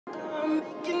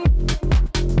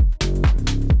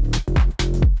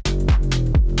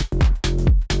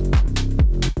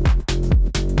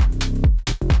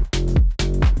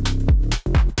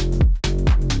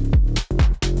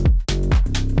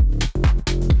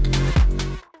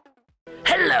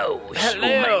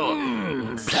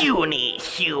Puny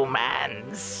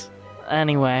humans.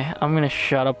 Anyway, I'm gonna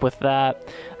shut up with that.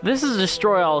 This is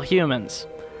Destroy All Humans.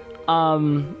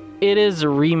 It is a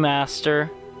remaster.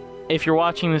 If you're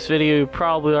watching this video, you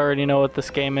probably already know what this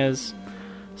game is.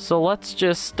 So let's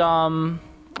just jump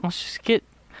Playing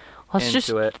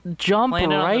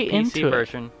right into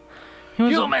version. it.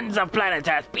 Humans of planet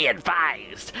Earth, be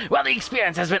advised. While the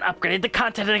experience has been upgraded, the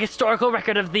content and historical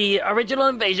record of the original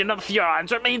invasion of the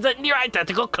Furons remains a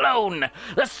near-identical clone.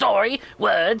 The story,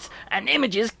 words, and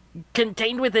images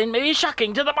contained within may be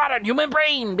shocking to the modern human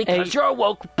brain because you're a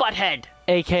woke butthead.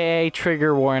 AKA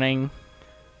trigger warning.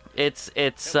 It's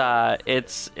if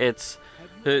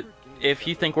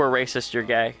you think we're racist, you're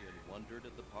gay.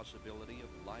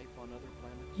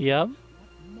 Yep.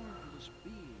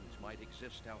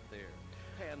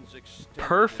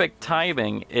 Perfect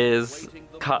timing is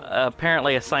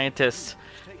apparently a scientist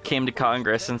came to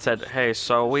Congress and said, hey,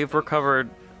 so we've recovered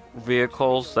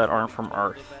vehicles that aren't from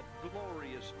Earth.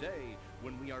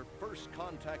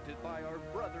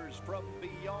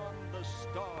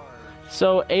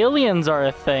 So aliens are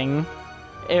a thing,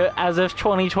 as if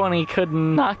 2020 could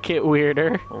not get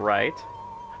weirder. Right.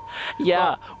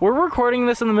 Yeah, we're recording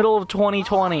this in the middle of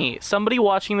 2020. Somebody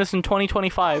watching this in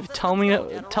 2025,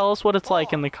 tell us what it's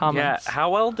like in the comments. Yeah, how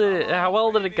well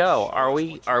did it go? Are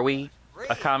we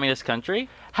a communist country?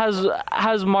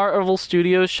 Has Marvel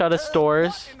Studios shut its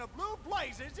doors?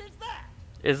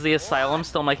 Is the Asylum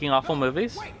still making awful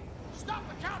movies?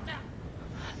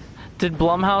 Did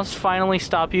Blumhouse finally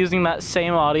stop using that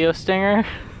same audio stinger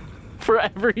for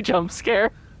every jump scare?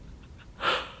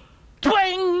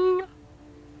 Twing!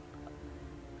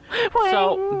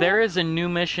 So, there is a new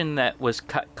mission that was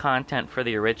cut content for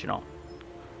the original.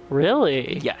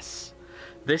 Really? Yes.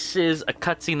 This is a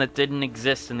cutscene that didn't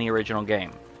exist in the original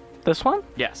game. This one?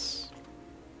 Yes.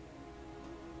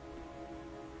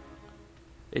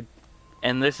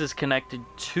 And this is connected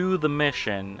to the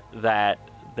mission that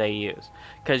they use.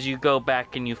 Because you go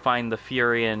back and you find the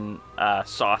Furion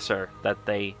saucer that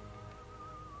they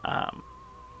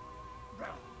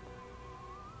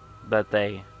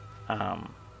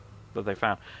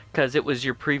found, because it was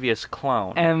your previous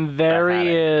clone. And there he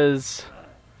is.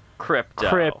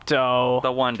 Crypto.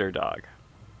 The Wonder Dog.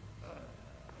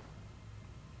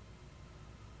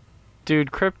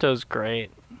 Dude, Crypto's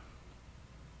great.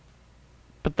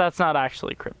 But that's not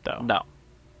actually Crypto. No.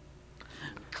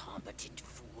 Competent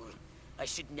fool. I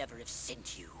should never have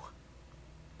sent you.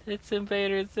 It's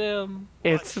Invader Zim.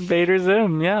 It's Invader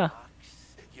Zim, yeah.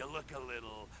 You look a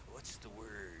little, what's the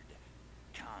word?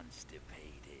 Constipated.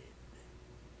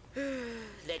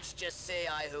 Let's just say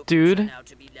I hope dude,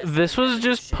 this was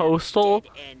just Postal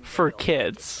for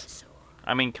kids.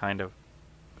 I mean, kind of.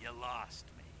 You lost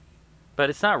me.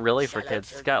 But it's not really for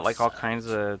kids. It's got like all kinds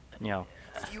of,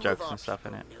 jokes and stuff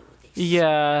in it.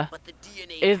 Yeah.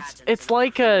 It's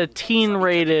like a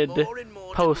teen-rated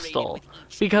Postal.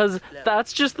 Because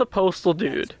that's just the Postal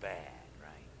dude.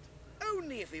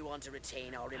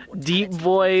 Deep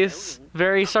voice,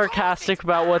 very sarcastic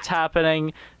about what's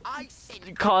happening,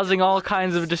 causing all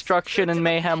kinds of destruction and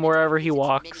mayhem wherever he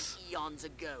walks.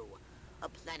 A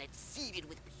planet seeded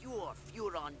with pure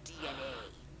Furon DNA.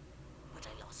 But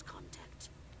I lost contact.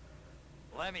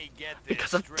 Let me get this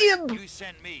because of straight. Jib. You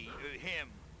sent me, him,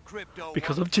 Crypto.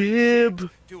 Because of Jib.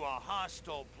 To a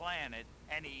hostile planet,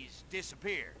 and he's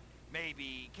disappeared.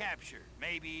 Maybe captured.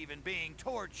 Maybe even being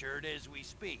tortured as we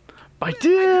speak. By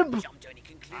Jib.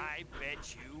 I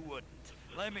bet you wouldn't.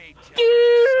 Let me tell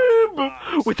you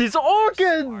Jib with his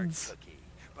organs.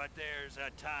 But there's a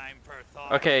time for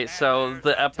thought. Okay, so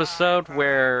the episode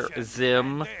where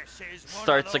Zim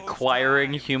starts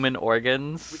acquiring human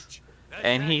organs,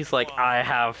 and he's like, I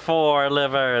have 4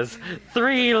 livers,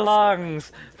 3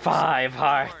 lungs, 5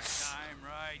 hearts.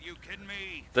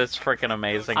 That's freaking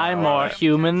amazing. I'm more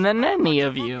human than any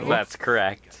of you. That's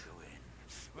correct.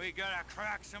 We gotta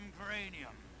crack some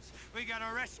craniums. We gotta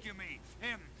rescue me.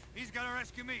 Him, he's gotta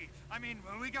rescue me. I mean,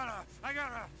 I gotta...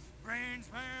 Brains,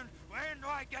 man, when do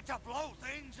I get to blow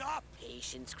things up?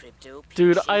 Patience, Crypto.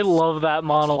 Dude, I love that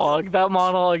monologue. That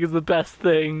monologue is the best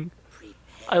thing.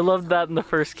 I loved that in the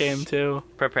first game, too.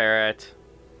 Prepare it.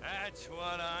 That's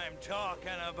what I'm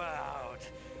talking about.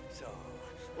 So,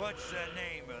 what's the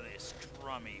name of this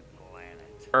crummy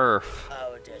planet? Earth.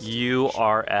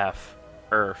 URF.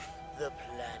 Earth. The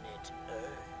planet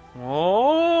Earth.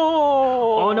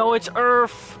 Oh! Oh no, No, it's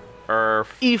Earth.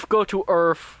 Earth. Eve, go to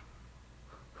Earth.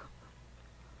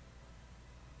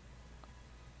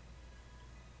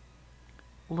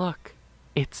 Look,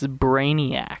 it's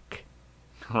Brainiac.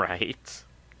 Right.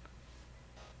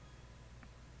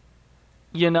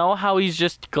 You know how he's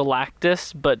just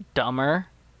Galactus, but dumber?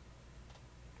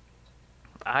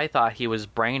 I thought he was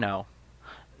Braino.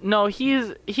 No,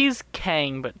 he's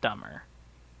Kang, but dumber.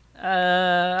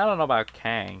 I don't know about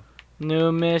Kang.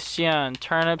 New mission,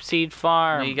 Turnip Seed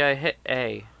Farm. No, you gotta hit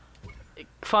A.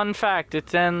 Fun fact,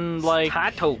 it's in like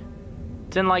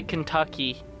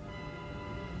Kentucky.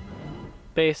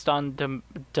 Based on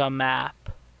the map.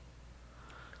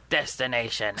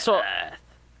 Destination So- Earth.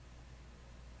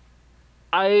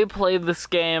 I played this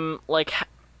game like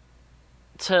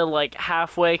to like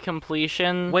halfway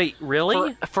completion. Wait,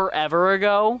 really? Forever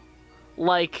ago.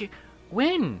 Like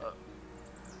When?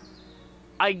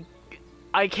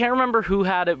 I can't remember who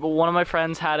had it, but one of my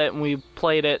friends had it and we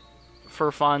played it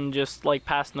for fun, just like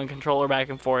passing the controller back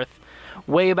and forth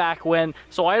way back when.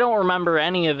 So I don't remember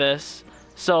any of this.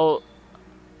 So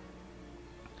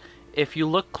If you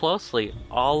look closely,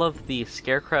 all of the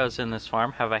scarecrows in this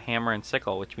farm have a hammer and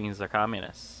sickle, which means they're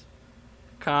communists.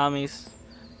 commies.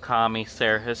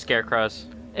 Scarecrows.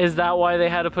 Is that why they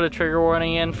had to put a trigger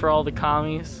warning in for all the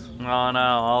commies? Oh no,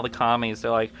 all the commies,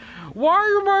 they're like, why are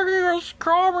you making us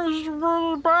commies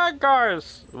for the bad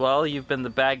guys? Well, you've been the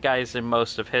bad guys in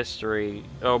most of history,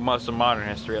 or most of modern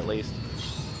history at least.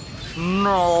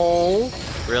 No.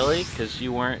 Really? Because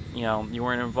you weren't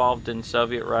involved in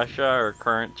Soviet Russia or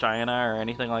current China or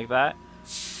anything like that?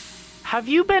 Have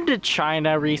you been to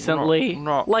China recently?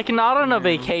 No. Like, not on a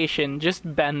vacation, just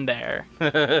been there.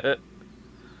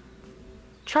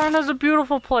 China's a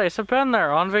beautiful place. I've been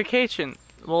there on vacation.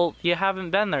 Well, you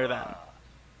haven't been there then.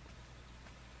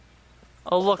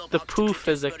 Oh, look, the poo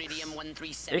physics.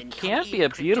 It can't be a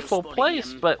beautiful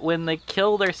place, but when they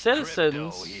kill their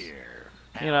citizens,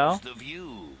 you know. The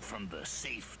view from the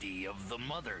safety of the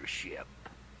mothership.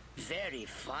 Very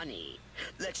funny.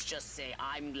 Let's just say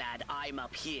I'm glad I'm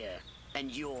up here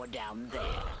and you're down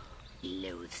there.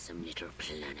 Loathsome little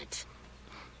planet.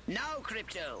 Now,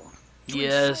 Crypto. to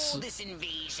Yes. ensure this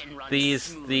invasion runs These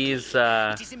smoothly,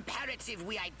 it is imperative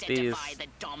we identify the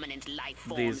dominant life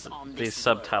forms on these this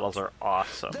subtitles world. are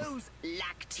awesome. Those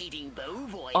lactating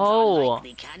bovoids Oh. are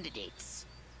likely candidates.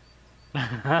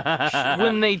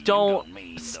 When they don't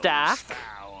mean stack? those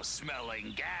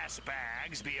foul-smelling gas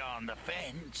bags beyond the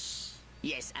fence.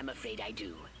 Yes, I'm afraid I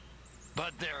do.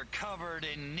 But they're covered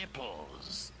in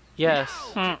nipples. Yes.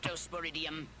 Now,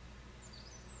 Cryptosporidium.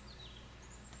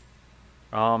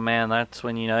 Oh man, that's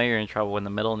when you know you're in trouble, when the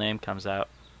middle name comes out.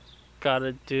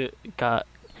 Gotta do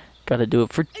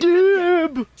it for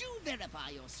Dib. Do verify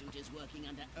your suit is working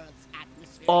under Earth's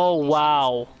atmosphere. Oh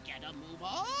wow. Get a move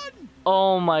on.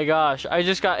 Oh my gosh. I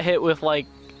just got hit with like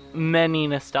many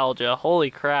nostalgia. Holy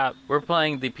crap. We're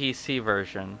playing the PC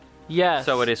version, Yes.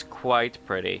 so it is quite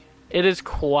pretty. It is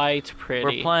quite pretty.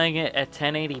 We're playing it at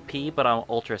 1080p, but on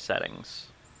ultra settings.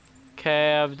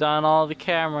 Okay, I've done all the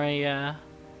camera, yeah.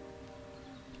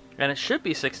 And it should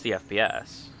be 60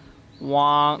 FPS. We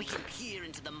Wonk. can peer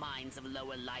into the minds of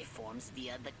lower life forms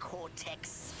via the cortex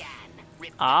scan.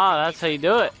 Rip Ah, that's how you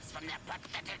do it. from their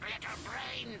pathetic little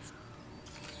brains.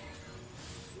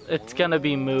 It's gonna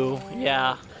be Moo,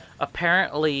 yeah.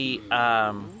 Apparently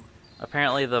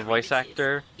the voice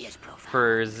actor Yes, Profile.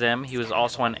 for Zim, he was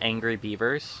also on Angry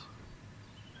Beavers,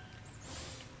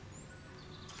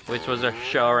 which was a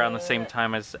show around the same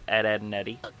time as Ed, Ed and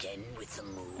Eddie. Again with the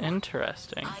move.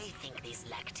 Interesting. I think these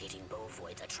lactating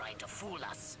bovoids are trying to fool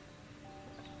us.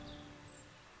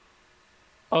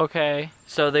 Okay.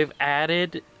 So they've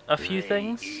added a few They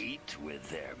things. eat with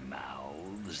their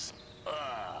mouths.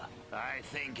 I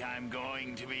think I'm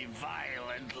going to be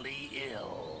violently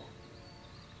ill.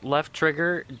 Left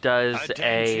trigger does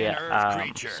Attention, Earth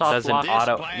creatures. does an Soft lock.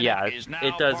 auto, This planet yeah, is now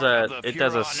it does part a of the it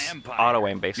does a Furon Empire. auto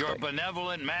aim Your basically.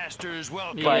 benevolent masters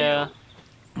welcome Yeah.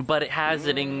 But it has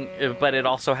it in, but it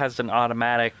also has an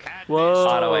automatic Whoa.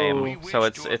 auto We aim, wish so to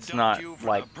it's abduct not you for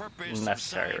like the purpose of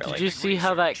necessary really. Did you see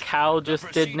how that cow just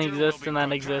The didn't procedure exist will and be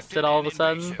then existed protracted all of a and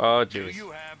sudden? invasive. Oh, Do jeez.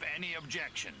 you have any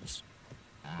objections?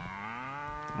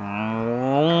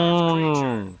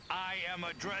 Mm. I am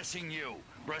addressing you.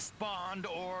 Respond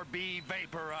or be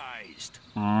vaporized.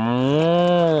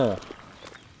 Mm.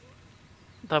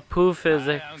 The poo I don't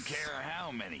physics. care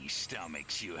how many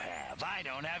stomachs you have. I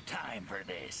don't have time for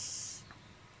this.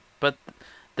 But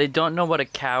they don't know what a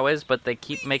cow is, but they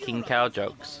keep making cow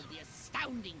jokes. The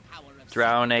astounding power of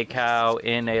Drown a cow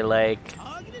in a lake.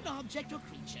 target an object or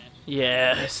creature.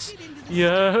 Yes.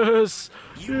 Yes.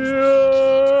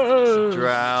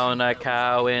 Drown a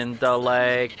cow in the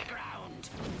lake.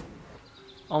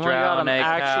 Oh my god, I'm Drown a cow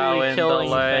actually in killing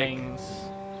the lake. things.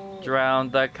 Drown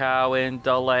the cow in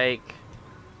the lake.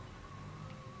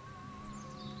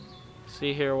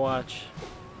 See here, watch.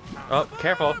 Oh,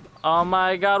 careful. Oh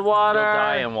my god, water! You'll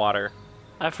die in water.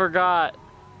 I forgot.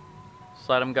 Just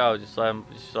let him go. Just let him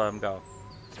go.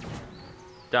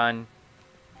 Done.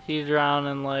 He drowned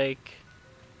in lake.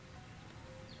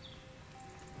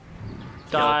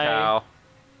 Kill Die. cow.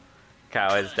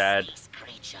 Cow is dead.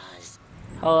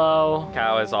 Hello.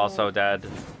 Cow is also dead.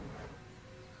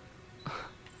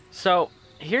 So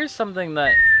here's something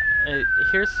that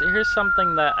here's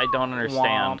something that I don't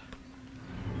understand. Womp.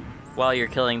 While you're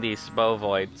killing these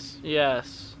bovoids,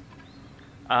 Yes.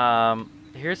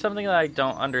 here's something that I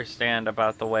don't understand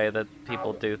about the way that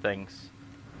people do things.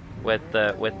 With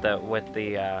the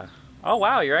oh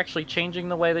wow, you're actually changing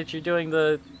the way that you're doing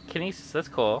the kinesis. That's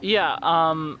cool. Yeah,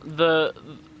 the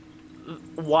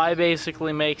Y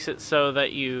basically makes it so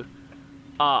that you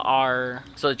are...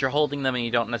 So that you're holding them and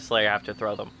you don't necessarily have to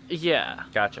throw them. Yeah.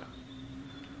 Gotcha.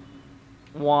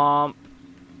 Womp.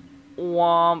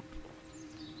 Womp.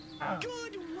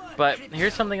 But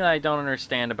here's something that I don't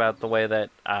understand about the way that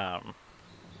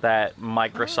that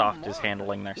Microsoft is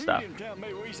handling their stuff.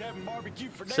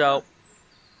 So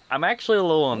I'm actually a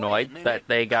little annoyed that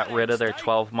they got rid of their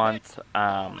 12-month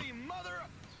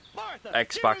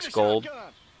Xbox Gold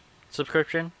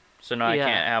subscription. So now Yeah. I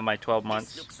can't have my 12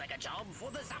 months.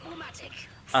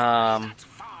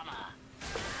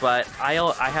 But I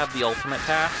have the Ultimate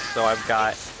Pass, so I've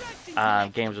got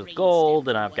games with gold,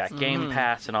 and I've got Game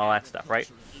Pass and all that stuff, right?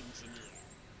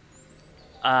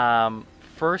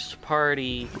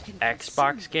 First-party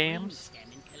Xbox games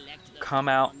come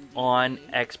out on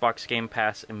Xbox Game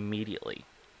Pass immediately.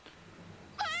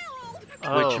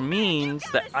 Oh. Which means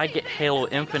that I get Halo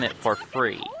Infinite for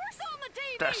free.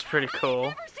 That's pretty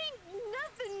cool.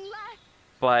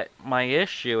 But my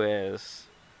issue is,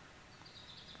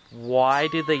 why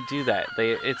did they do that?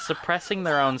 It's suppressing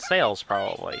their own sales,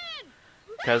 probably.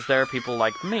 Because there are people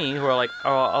like me who are like,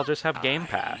 oh, I'll just have Game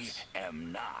Pass. I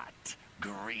am not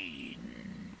green.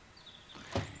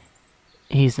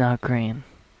 He's not green.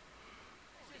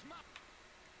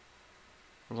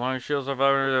 As long as shields have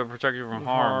everything to protect you from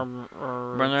harm.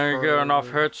 But then you get enough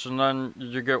hits, and then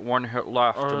you get one hit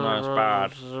left, and then it's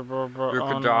bad. You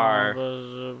could die.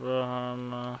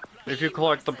 If you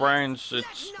collect the brains, it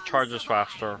charges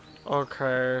faster.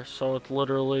 Okay, so it's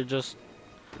literally just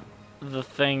the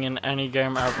thing in any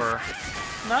game ever.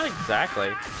 Not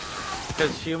exactly.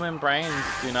 Because human brains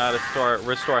do not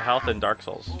restore health in Dark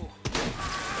Souls.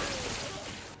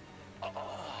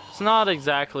 It's not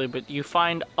exactly, but you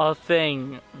find a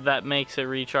thing that makes it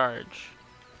recharge.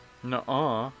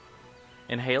 Nuh-uh.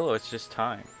 In Halo, it's just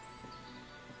time.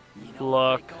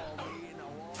 Look.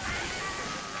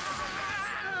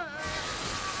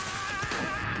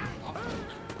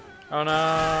 Oh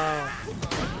no!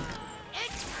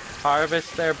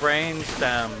 Harvest their brain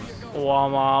stems.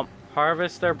 Womp.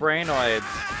 Harvest their brainoids.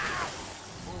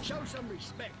 Show some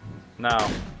respect. No.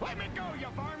 Let me go, you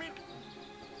varmint.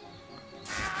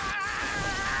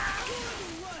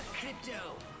 Crypto.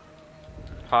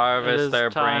 It Harvest is their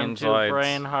time to brainoids.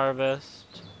 brain harvest.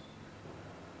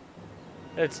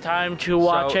 It's time to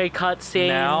watch So, a cutscene.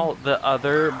 Now, the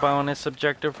other bonus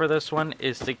objective for this one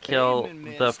is to kill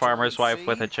the farmer's wife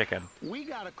with a chicken. We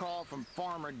got a call from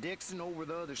Farmer Dixon over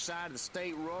the other side of the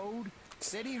state road.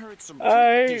 Said he heard some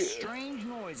I- pretty strange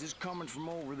noises coming from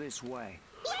over this way.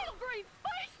 Little green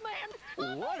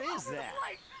spaceman! What is that?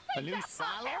 A new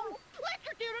silo?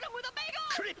 Electrocuted him with a big old...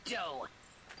 Crypto.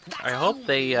 I hope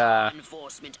they,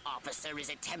 Enforcement officer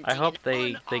is I hope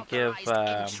attempting they give,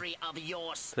 unauthorized entry of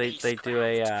your they do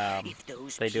a, spacecraft. If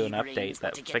those they do an P-brains update were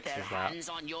that to get fixes their that. hands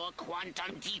on your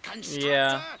quantum deconstructor,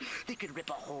 Yeah. they could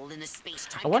rip a hole in the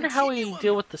space-time I wonder how we continuum.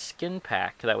 deal with the skin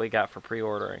pack that we got for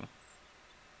pre-ordering.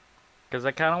 Because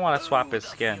I kind of want to swap his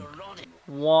skin.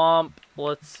 Womp.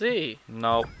 Let's see.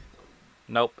 Nope.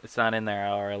 Nope, it's not in there. I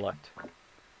already looked.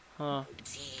 Huh.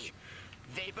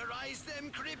 Vaporize them,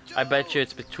 Crypto. I bet you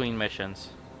it's between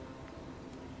missions.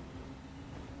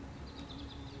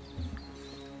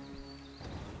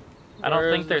 I don't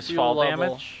Where's think the there's fuel fall level?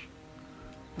 damage.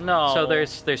 No. So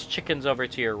there's chickens over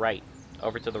to your right.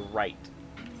 Over to the right.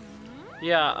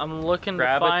 Yeah, I'm looking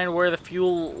Grab to it. find where the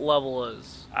fuel level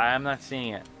is. I'm not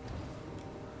seeing it.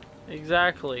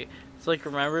 Exactly. It's like,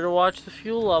 remember to watch the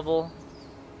fuel level.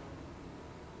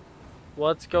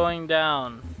 What's going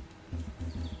down?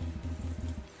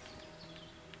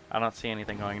 I don't see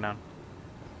anything going on.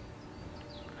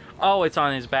 Oh, it's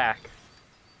on his back.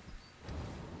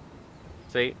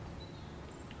 See?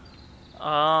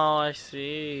 Oh, I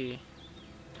see.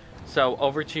 So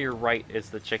over to your right is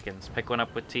the chickens. Pick one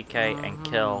up with TK and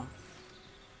kill.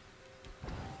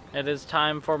 It is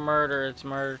time for murder. It's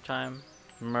murder time.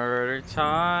 Murder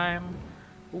time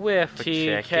with a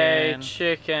TK chicken.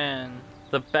 chicken.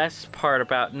 The best part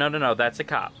about no, that's a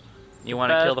cop. You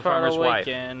want to kill the farmer's wife.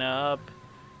 Waking up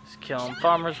is killing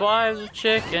farmers' wives with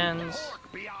chickens.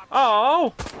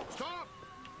 Oh!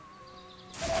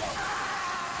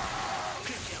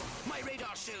 My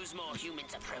radar shows more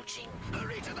humans approaching.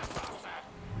 Hurry to the saucer.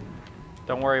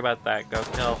 Don't worry about that. Go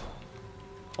kill.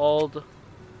 Hold.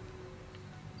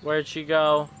 Where'd she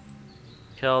go?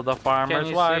 Kill the farmer's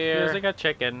you wife see her? using a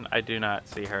chicken. I do not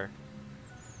see her.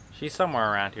 She's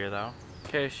somewhere around here, though.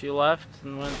 Okay, she left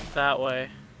and went that way.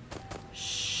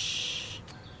 Shh.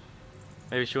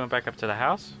 Maybe she went back up to the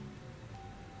house?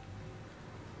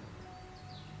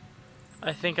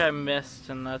 I think I missed,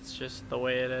 and that's just the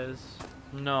way it is.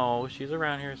 No, she's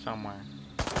around here somewhere.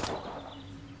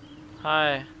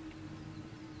 Hi.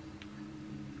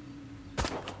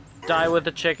 Die with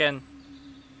the chicken.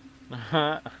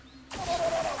 Get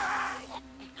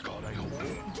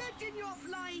in your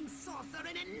flying saucer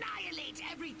and annihilate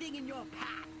everything in your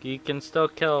path. You can still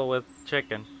kill with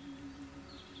chicken.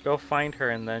 Go find her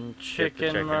and then shoot the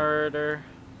Chicken murder.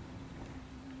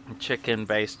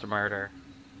 Chicken-based murder.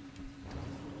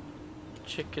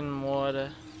 Chicken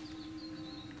water.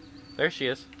 There she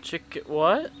is. Chicken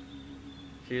what?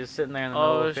 She's just sitting there in the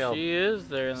middle Oh, of the field. she is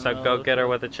there. In the So middle go of the get her field.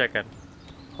 with a chicken.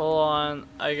 Hold on,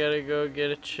 I gotta go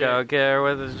get a chicken. Go get her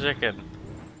with a chicken.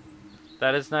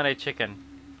 That is not a chicken.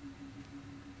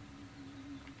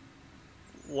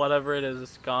 Whatever it is,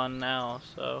 it's gone now.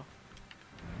 So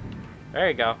There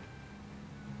you go.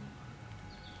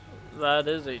 that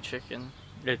is a chicken.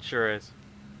 It sure is.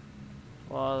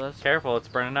 Wow, that's. Careful, it's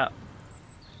burning up.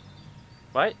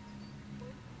 What?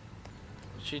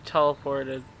 She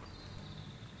teleported.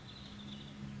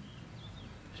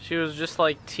 She was just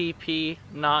like TP,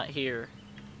 not here.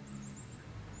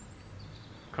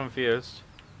 Confused.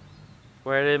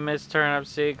 Where did Miss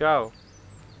Turnipseed go?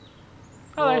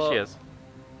 Oh, there she is.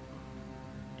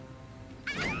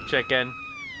 Chicken.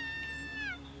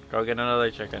 Go get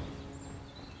another chicken.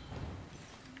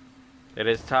 It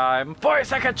is time for a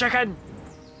second chicken!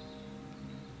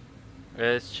 It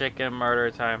is chicken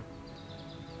murder time.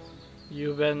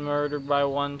 You've been murdered by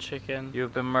one chicken.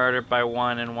 You've been murdered by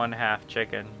 1 1/2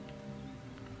 chicken.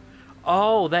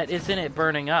 Oh, that isn't it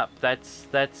burning up. That's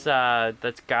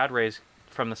God rays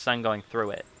from the sun going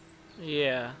through it.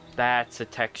 Yeah. That's a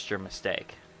texture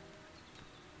mistake.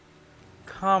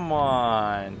 Come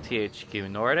on, THQ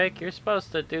Nordic, you're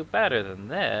supposed to do better than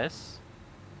this.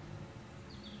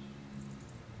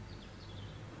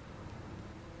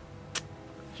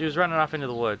 She was running off into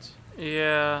the woods.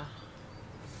 Yeah.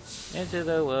 Into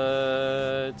the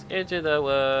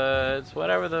woods,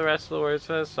 whatever the rest of the words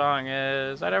for the song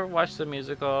is. I never watched the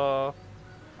musical.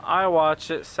 I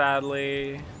watched it,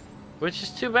 sadly. Which is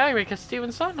too bad because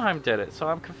Stephen Sondheim did it, so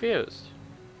I'm confused.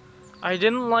 I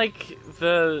didn't like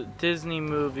the Disney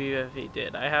movie that he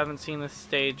did. I haven't seen the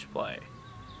stage play.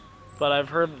 But I've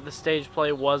heard that the stage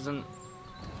play wasn't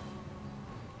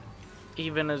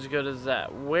even as good as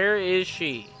that. Where is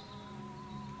she?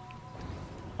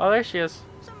 Oh, there she is.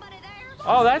 Somebody there?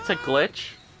 Oh, that's a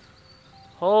glitch.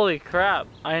 Holy crap.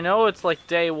 I know it's like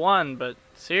day one, but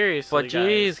seriously, But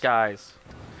geez, guys.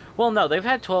 Well, no, they've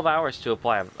had 12 hours to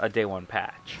apply a day one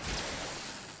patch.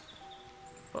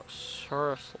 But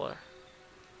seriously.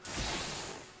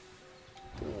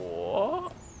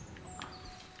 What?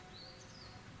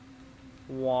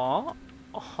 What?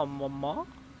 Mama?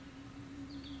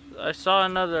 I saw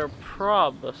another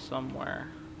prob somewhere.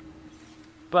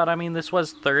 But I mean, this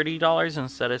was $30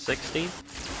 instead of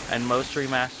 $60, and most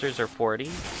remasters are $40.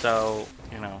 So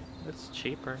you know, it's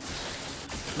cheaper.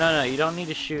 No, you don't need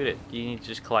to shoot it. You need to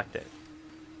just collect it.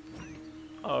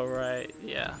 Alright,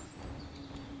 yeah.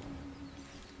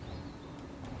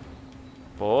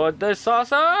 Board the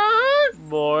saucer!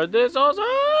 Board this also!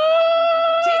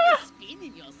 Take a spin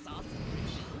in your saucer.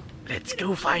 Let's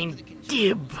go find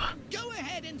Dib. Go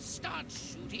ahead and start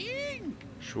shooting.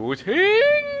 Shooting!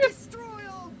 Destroy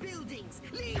all buildings.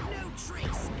 Leave no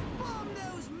trace. Bomb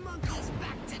those monkeys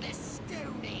back to the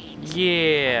Stone Age.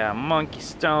 Yeah, Monkey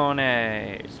Stone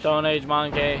Age. Stone Age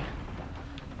monkey.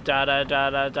 Da da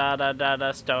da da da da da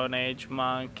da Stone Age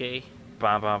monkey.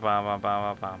 Bum bum bum bum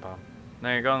bum bum bum.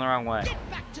 No, you're going the wrong way.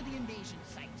 Get back to the invasion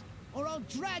site, or I'll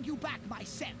drag you back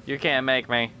myself. You can't make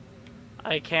me.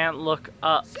 I can't look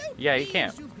up. So Yeah, you please,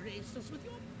 can't. you graced us with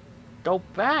your Go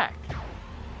back.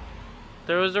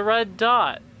 There was a red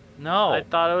dot. No. I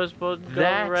thought it was supposed to go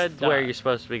That's red dot. where you're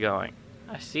supposed to be going.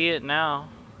 I see it now.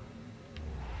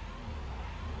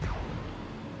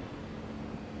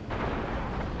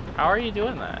 How are you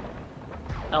doing that?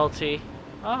 LT.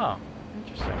 Oh,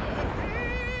 interesting.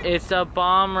 It's a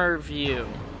bomber view.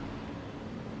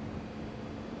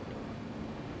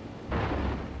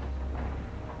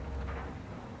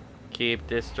 Keep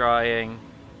destroying.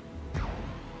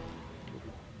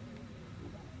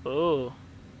 Ooh.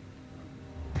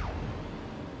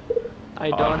 I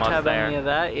don't Almost have there. any of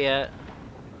that yet.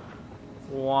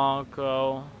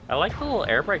 Wonko. I like the little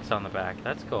air brakes on the back.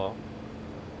 That's cool.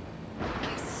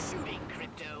 Nice shooting,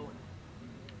 Crypto.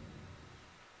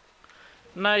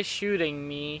 Nice shooting,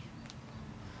 me.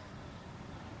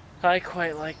 I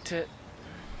quite liked it.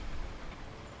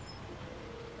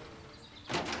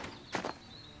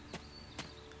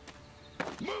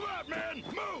 Move out, man!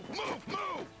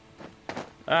 Move!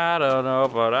 I don't know,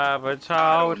 but I've been I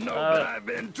told. don't know, but I've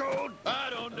been told. I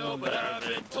don't know, but I've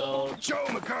been told. Joe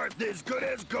McCarthy's good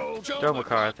as gold. Joe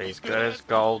McCarthy's good as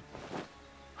gold.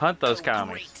 Hunt those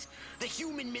comics. Great. The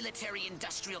human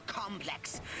military-industrial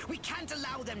complex. We can't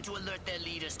allow them to alert their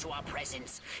leaders to our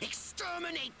presence.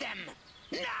 Exterminate them!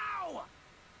 Now!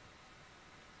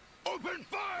 Open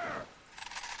fire!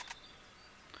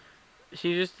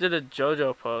 She just did a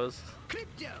JoJo pose.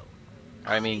 Crypto!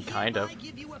 I mean, kind of. I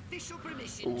give you official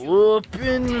permission to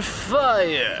Open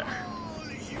fire! all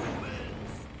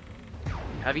humans.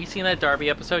 Have you seen that Darby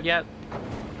episode yet?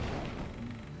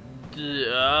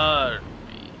 Darby.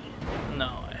 No,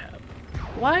 I haven't.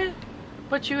 What?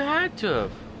 But you had to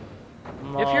have.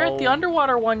 If you're at the No.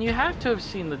 underwater one, you have to have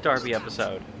seen the Darby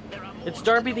episode. It's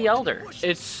Darby the Elder.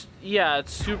 It's, yeah,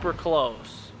 it's super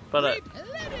close. But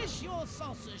Replenish your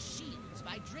saucer shields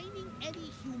by draining any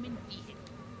human vehicle.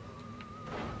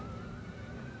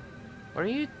 What are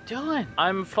you doing?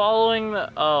 I'm following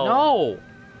the, oh. No.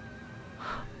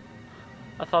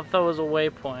 I thought that was a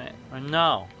waypoint.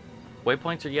 No.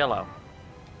 Waypoints are yellow.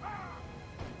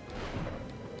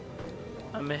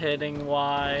 I'm hitting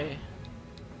Y.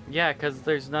 Yeah, because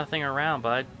there's nothing around,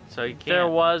 bud. So you can't. There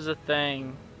was a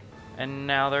thing. And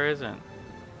now there isn't.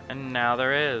 And now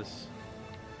there is.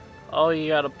 Oh, you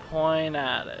gotta point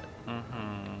at it.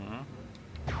 Mm-hmm.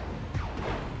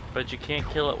 But you can't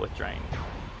kill it with drain.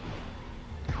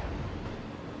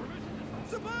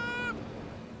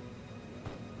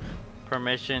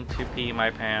 Permission to pee my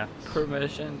pants.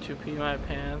 Permission to pee my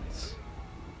pants.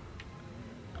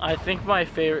 I think my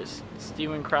favorite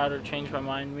Steven Crowder changed my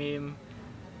mind meme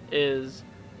is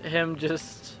him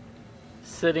just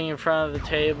sitting in front of the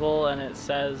table and it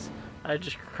says, I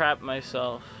just crap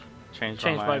myself. Change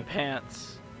Change my my mind.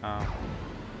 pants. Oh.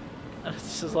 And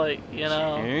it's just like, you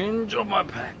know. Change of my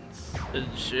pants.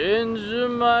 Change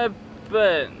my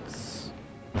pants.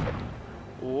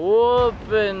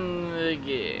 Open the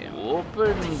game.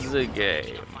 Open the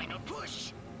game. Final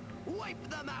push. Wipe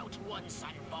them out once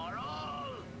and for all.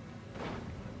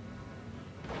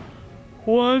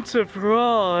 Once and for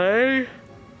all, eh?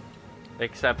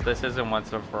 Except this isn't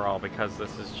once and for all because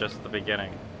this is just the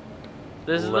beginning.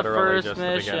 This is the Literally first just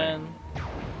the beginning. mission.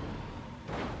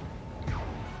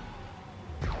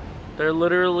 There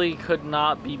literally could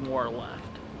not be more left.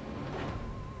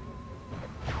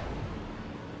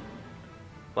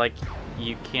 Like,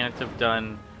 you can't have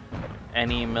done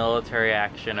any military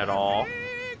action at all,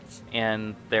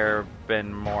 and there have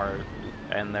been more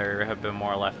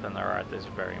left than there are at this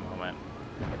very moment.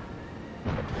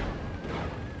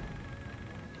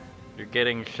 You're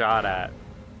getting shot at.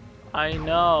 I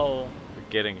know. You're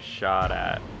getting shot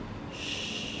at.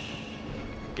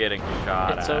 Getting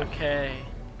shot It's at. okay.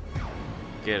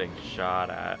 Getting shot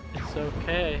at. It's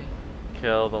okay.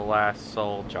 Kill the last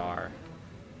soul jar.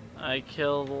 I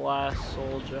killed the last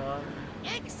soul jar.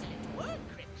 Excellent work,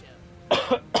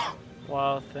 Crypto.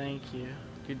 Wow, thank you.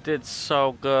 You did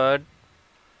so good.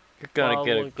 You're gonna Wow,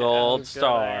 get a look at how gold good I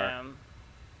star. am.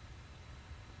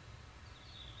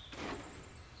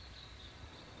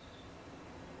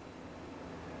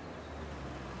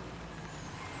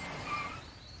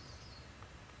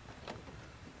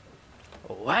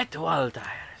 Wet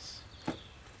Walters.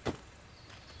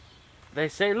 They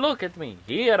say, look at me.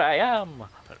 Here I am.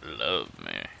 Love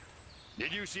me.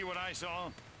 Did you see what I saw?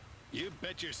 You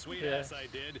bet your sweet Yeah. ass I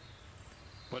did.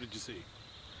 What did you see?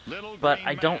 Little But green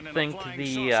I don't man in a think flying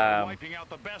the, saucer wiping out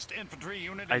the best infantry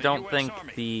unit in I the don't US think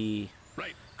Army. the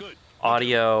Right, good.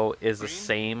 audio is the Green?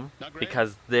 same Not gray?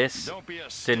 because this Don't be a didn't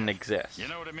stiff. exist. You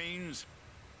know what it means?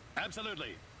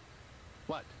 Absolutely.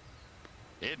 What?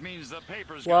 It means the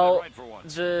papers Well, got it right for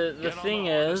once. the Get on thing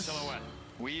horn, is, Silhouette.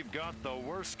 We've got the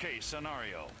worst case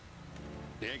scenario.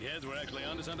 The eggheads were actually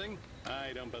onto something?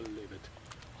 I don't believe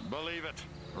it. Believe it,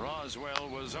 Roswell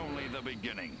was only the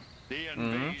beginning. The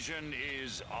invasion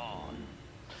is on.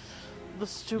 The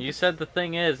stupid. You said the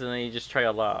thing is, and then you just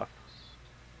trailed off.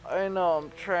 I know.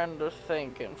 I'm trying to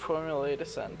think and formulate a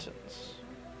sentence.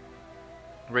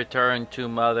 Return to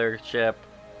mothership.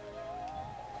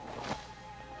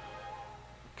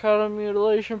 Kind of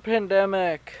mutilation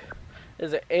pandemic.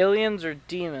 Is it aliens or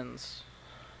demons?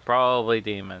 Probably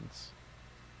demons.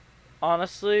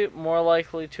 Honestly, more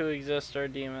likely to exist are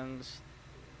demons.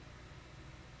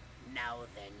 Now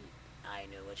then, I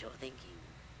know what you're thinking.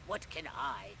 What can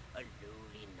I, a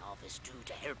lowly novice, do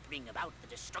to help bring about the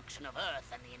destruction of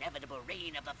Earth and the inevitable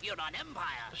reign of the Furon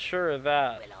Empire? Sure,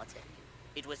 that. Well, I'll tell you.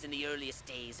 It was in the earliest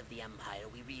days of the Empire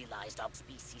we realized our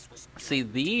species was doomed. See,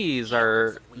 these Chaos are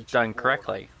of waging done war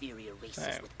correctly. on inferior races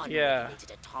Right. with Yeah.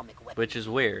 unregulated atomic weapons Which is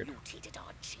weird. mutated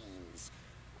our genes.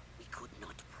 We could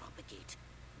not propagate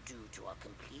due to our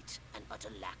complete and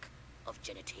utter lack of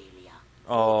genitalia. Fortunately,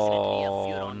 a Oh,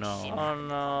 Furon no. ship Oh, happened upon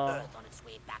no. Earth on its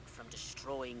way back from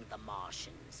destroying the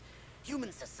Martians.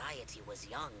 Human society was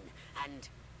young and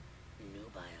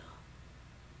nubile.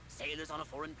 Sailors on a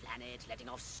foreign planet, letting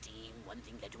off steam, one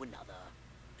thing led to another.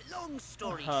 Long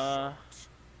story short,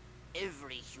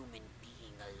 every human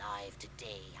being alive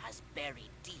today has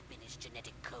buried deep in his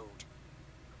genetic code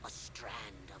a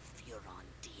strand of Furon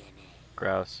DNA.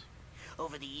 Gross.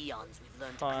 Over the eons, we've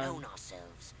learned Fun. to clone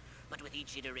ourselves, but with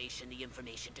each iteration, the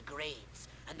information degrades,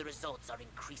 and the results are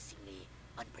increasingly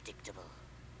unpredictable.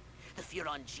 The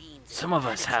Furon genes... Some of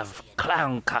us have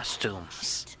clown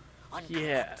costumes.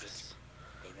 Yes.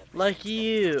 Like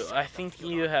you. I think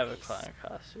you have a clown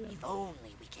costume. If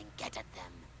only we can get at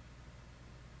them.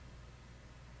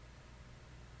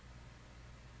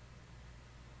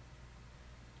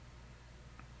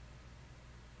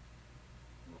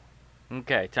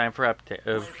 Okay, time for update.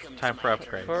 Welcome Time to for my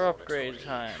upgrade. For upgrade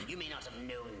time. You may not have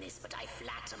known this, but I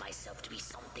flatter myself to be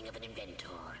something of an inventor.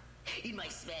 In my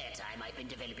spare time, I've been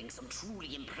developing some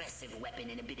truly impressive weapon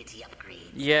and ability upgrades.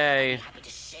 Yay. I'd be happy to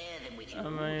share them with you.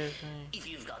 Amazing. If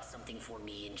you've got something for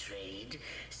me in trade,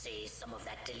 say some of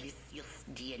that delicious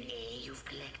DNA you've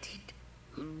collected.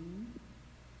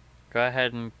 Go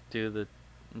ahead and do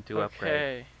upgrade.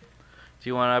 Okay. Do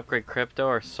you want to upgrade crypto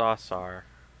or Saucer?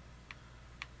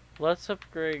 Let's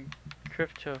upgrade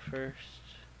crypto first.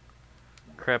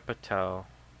 Crypto.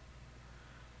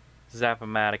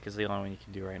 Zap-O-Matic is the only one you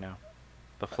can do right now.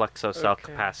 The Fluxo Cell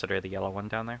Okay. Capacitor, the yellow one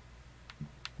down there.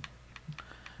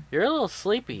 You're a little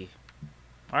sleepy,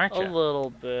 aren't A you?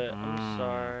 little bit. I'm Mm.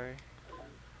 sorry.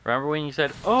 Remember when you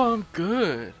said, "Oh, I'm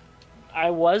good"? I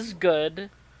was good.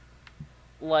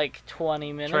 Like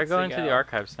 20 minutes Try going to ago. the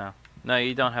archives now. No,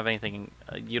 you don't have anything.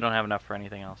 You don't have enough for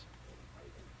anything else.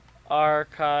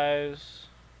 Archives.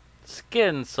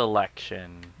 Skin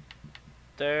selection.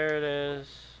 There it is.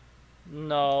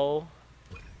 No.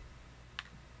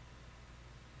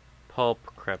 Pulp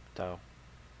crypto.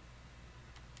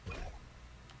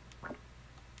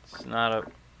 It's not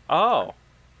a. Oh,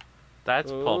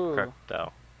 that's Ooh. pulp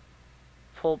crypto.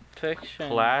 Pulp Fiction.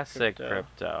 Classic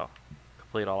crypto.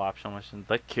 Complete all optional missions.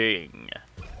 The King.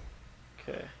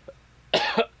 Okay.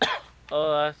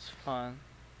 Oh, that's fun.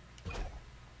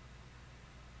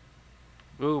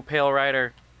 Ooh, Pale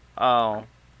Rider. Oh.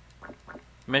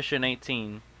 Mission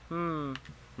 18.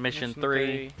 Mission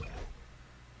 3.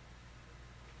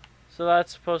 So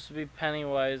that's supposed to be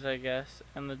Pennywise, I guess,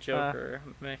 and the Joker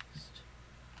mixed.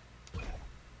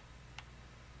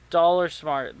 Dollar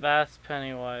Smart, that's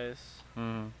Pennywise.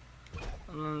 Mm.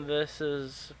 And then this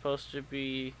is supposed to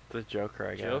be The Joker,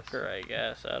 I guess. Joker, I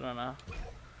guess. I don't know.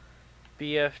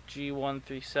 BFG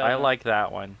 137. I like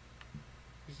that one.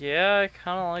 Yeah, I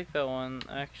kind of like that one,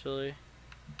 actually.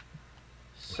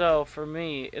 So, for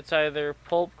me, it's either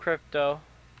Pulp Crypto.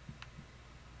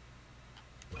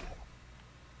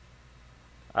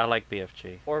 I like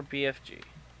BFG. Or BFG.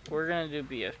 We're gonna do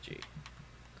BFG.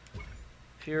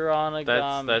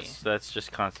 Furonagami. That's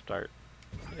just concept art.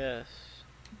 Yes.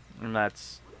 And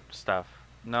that's stuff.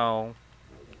 No.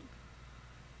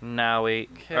 Now we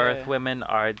Okay. Earth women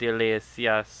are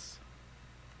delicious.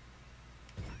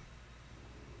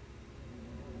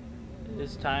 It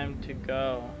is time to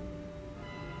go.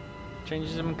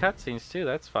 Changes in cutscenes too,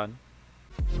 that's fun.